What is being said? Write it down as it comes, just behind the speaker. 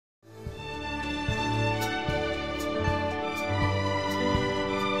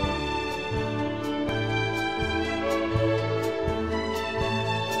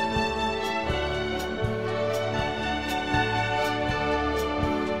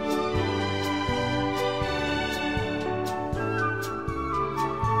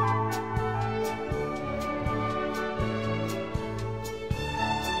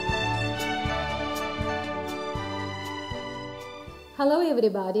Hello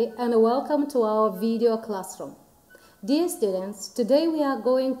everybody and welcome to our video classroom. Dear students, today we are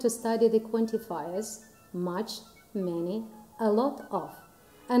going to study the quantifiers much, many, a lot of,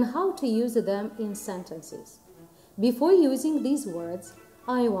 and how to use them in sentences. Before using these words,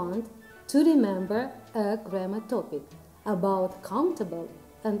 I want to remember a grammar topic about countable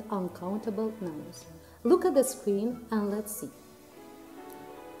and uncountable nouns. Look at the screen and let's see.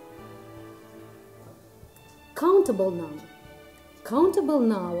 Countable noun. Countable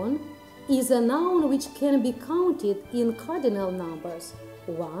noun is a noun which can be counted in cardinal numbers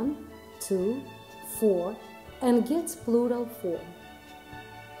 1, 2, 4 and gets plural form.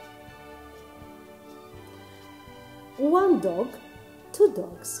 One dog, two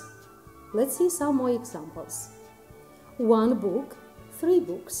dogs. Let's see some more examples. One book, three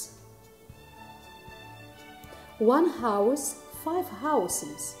books. One house, five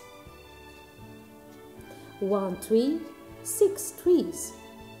houses. One tree, six trees.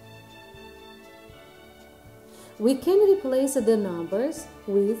 We can replace the numbers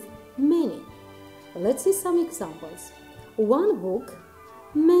with many. Let's see some examples. One book,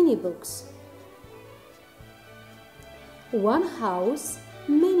 many books. One house,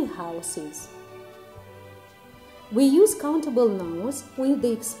 many houses. We use countable nouns with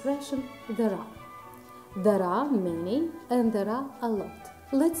the expression there are. There are many and there are a lot.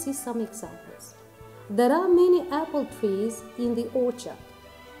 Let's see some examples. There are many apple trees in the orchard.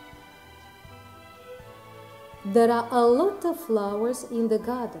 There are a lot of flowers in the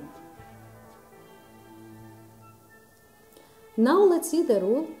garden. Now let's see the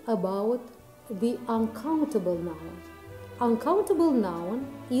rule about the uncountable noun. Uncountable noun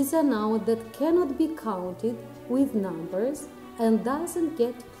is a noun that cannot be counted with numbers and doesn't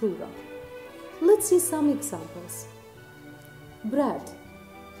get plural. Let's see some examples. Bread,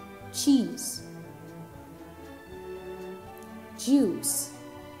 cheese, juice,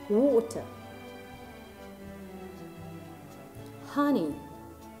 water, honey.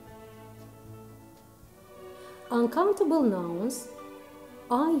 Uncountable nouns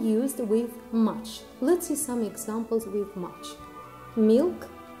are used with much. Let's see some examples with much. Milk,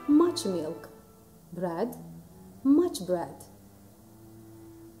 much milk. Bread, much bread.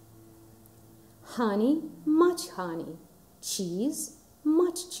 Honey, much honey. Cheese,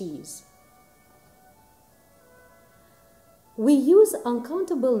 much cheese. We use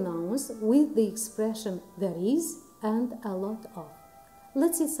uncountable nouns with the expression there is and a lot of.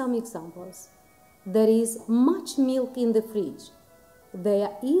 Let's see some examples. There is much milk in the fridge.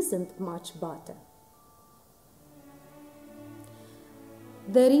 There isn't much butter.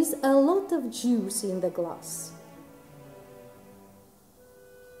 There is a lot of juice in the glass.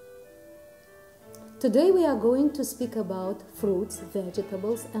 Today we are going to speak about fruits,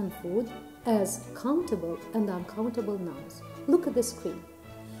 vegetables and food as countable and uncountable nouns. Look at the screen.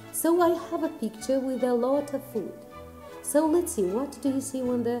 So I have a picture with a lot of food. So let's see, what do you see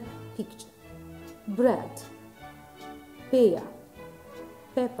on the picture? Bread, pear,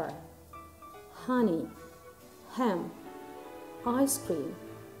 pepper, honey, ham, ice cream,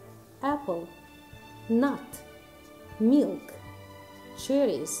 apple, nut, milk,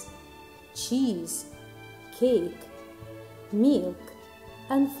 cherries, cheese, cake, milk,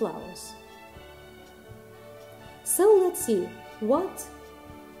 and flowers. So let's see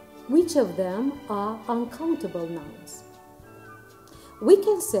which of them are uncountable nouns. We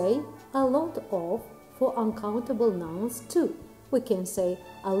can say a lot of for uncountable nouns too. We can say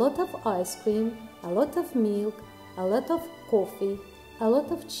a lot of ice cream, a lot of milk, a lot of coffee, a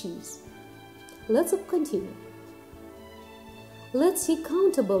lot of cheese. Let's continue. Let's see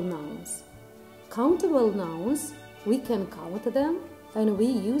countable nouns. Countable nouns, we can count them and we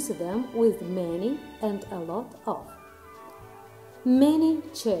use them with many and a lot of. Many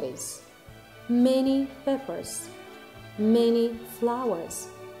cherries, many peppers, many flowers,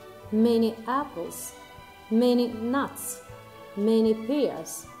 many apples, many nuts, many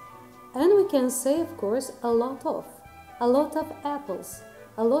pears. And we can say, of course, a lot of apples,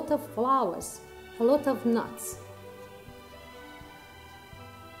 a lot of flowers, a lot of nuts.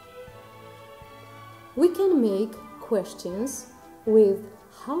 We can make questions with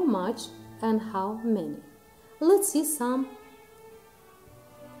how much and how many. Let's see some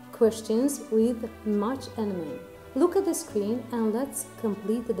questions with much and many. Look at the screen and let's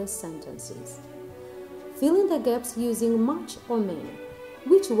complete the sentences. Fill in the gaps using much or many.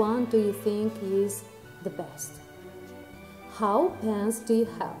 Which one do you think is the best? How pens do you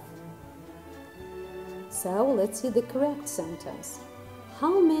have? So let's see the correct sentence.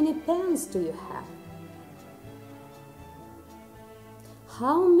 How many pens do you have?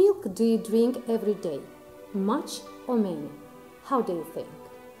 How milk do you drink every day? Much or many? How do you think?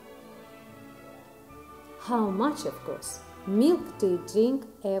 How much, of course, milk do you drink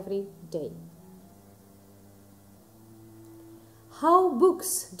every day? How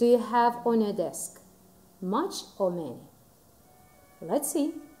books do you have on your desk? Much or many? Let's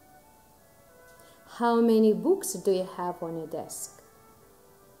see. How many books do you have on your desk?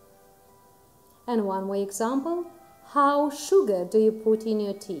 And one more example. How sugar do you put in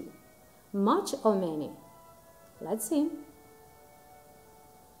your tea? Much or many? Let's see.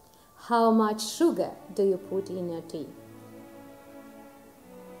 How much sugar do you put in your tea?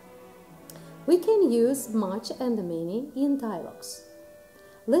 We can use much and many in dialogues.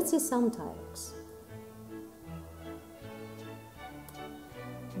 Let's see some dialogues.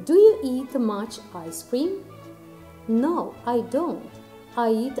 Do you eat much ice cream? No, I don't. I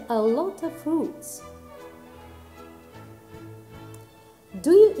eat a lot of fruits.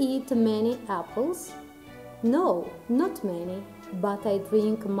 Do you eat many apples? No, not many, but I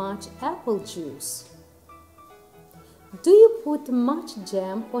drink much apple juice. Do you put much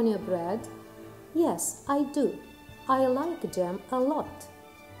jam on your bread? Yes, I do. I like jam a lot.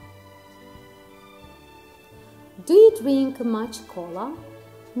 Do you drink much cola?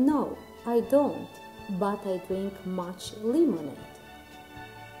 No, I don't, but I drink much lemonade.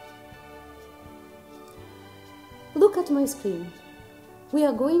 Look at my screen. We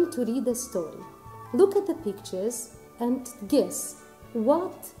are going to read a story. Look at the pictures and guess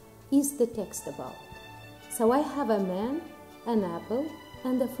what is the text about. So I have a man, an apple,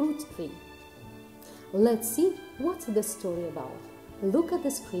 and a fruit tree. Let's see what's the story about. Look at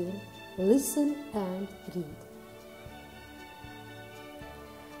the screen, listen and read.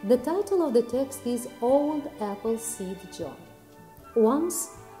 The title of the text is Old Apple Seed John. Once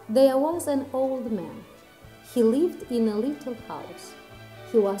there was an old man. He lived in a little house.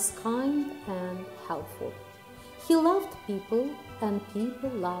 He was kind and helpful. He loved people and people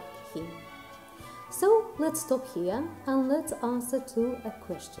loved him. So let's stop here and let's answer to a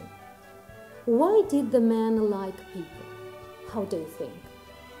question. Why did the man like people? How do you think?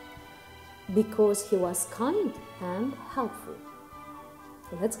 Because he was kind and helpful.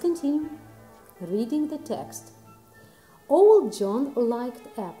 Let's continue reading the text. Old John liked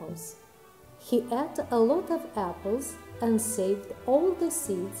apples. He ate a lot of apples and saved all the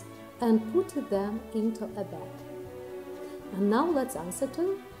seeds and put them into a bag. And now let's answer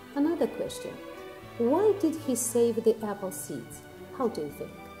to another question. Why did he save the apple seeds? How do you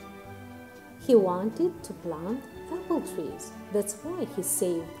think? He wanted to plant apple trees. That's why he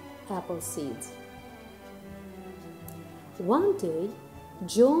saved apple seeds. One day,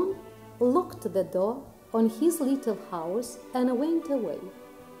 John locked the door on his little house and went away.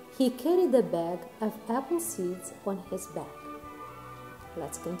 He carried a bag of apple seeds on his back.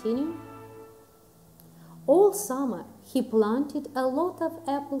 Let's continue. All summer, he planted a lot of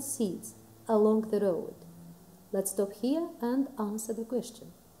apple seeds along the road. Let's stop here and answer the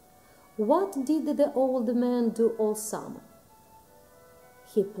question. What did the old man do all summer?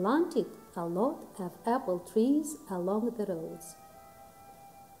 He planted a lot of apple trees along the roads.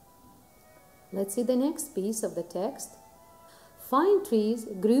 Let's see the next piece of the text. Fine trees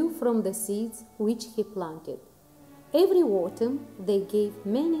grew from the seeds which he planted. Every autumn they gave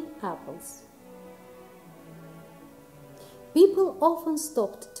many apples. People often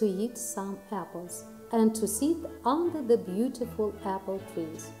stopped to eat some apples and to sit under the beautiful apple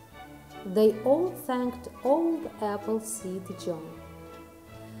trees. They all thanked Old Apple Seed John.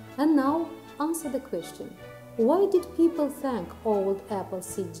 And now answer the question. Why did people thank Old Apple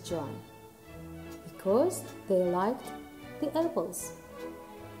Seed John? Because they liked the apples.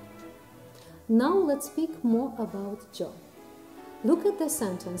 Now let's speak more about John. Look at the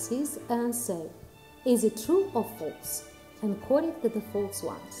sentences and say, is it true or false? And correct the false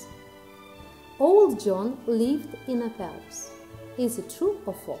ones. Old John lived in a palace. Is it true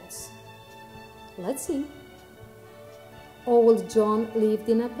or false? Let's see. Old John lived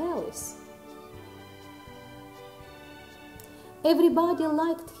in a palace. Everybody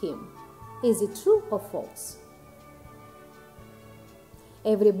liked him. Is it true or false?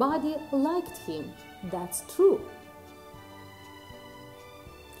 Everybody liked him. That's true.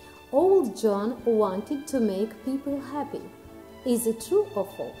 Old John wanted to make people happy. Is it true or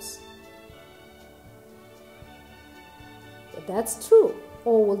false? That's true.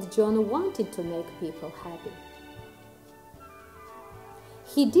 Old John wanted to make people happy.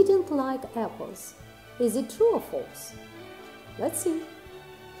 He didn't like apples. Is it true or false? Let's see.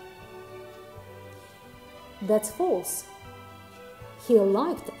 That's false. He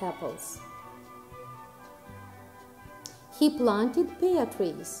liked apples. He planted pear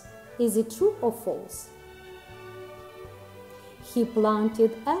trees. Is it true or false? He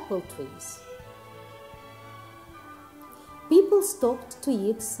planted apple trees. People stopped to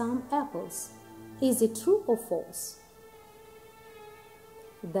eat some apples. Is it true or false?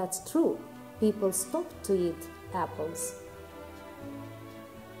 That's true. People stopped to eat apples.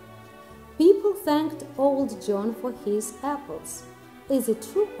 People thanked old John for his apples. Is it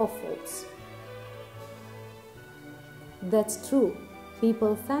true or false? That's true.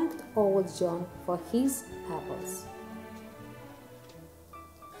 People thanked old John for his apples.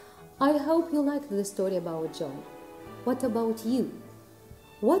 I hope you liked the story about John. What about you?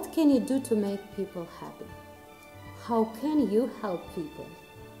 What can you do to make people happy? How can you help people?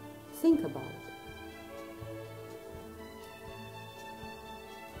 Think about it.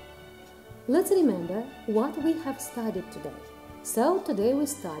 Let's remember what we have studied today. So today we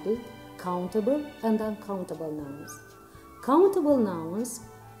studied countable and uncountable nouns. Countable nouns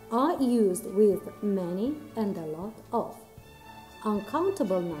are used with many and a lot of.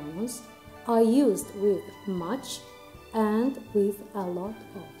 Uncountable nouns are used with much and with a lot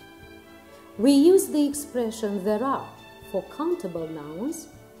of. We use the expression there are for countable nouns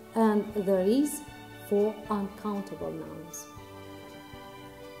and there is for uncountable nouns.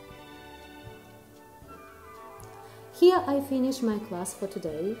 Here I finish my class for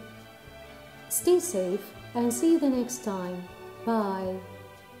today. Stay safe and see you the next time. Bye.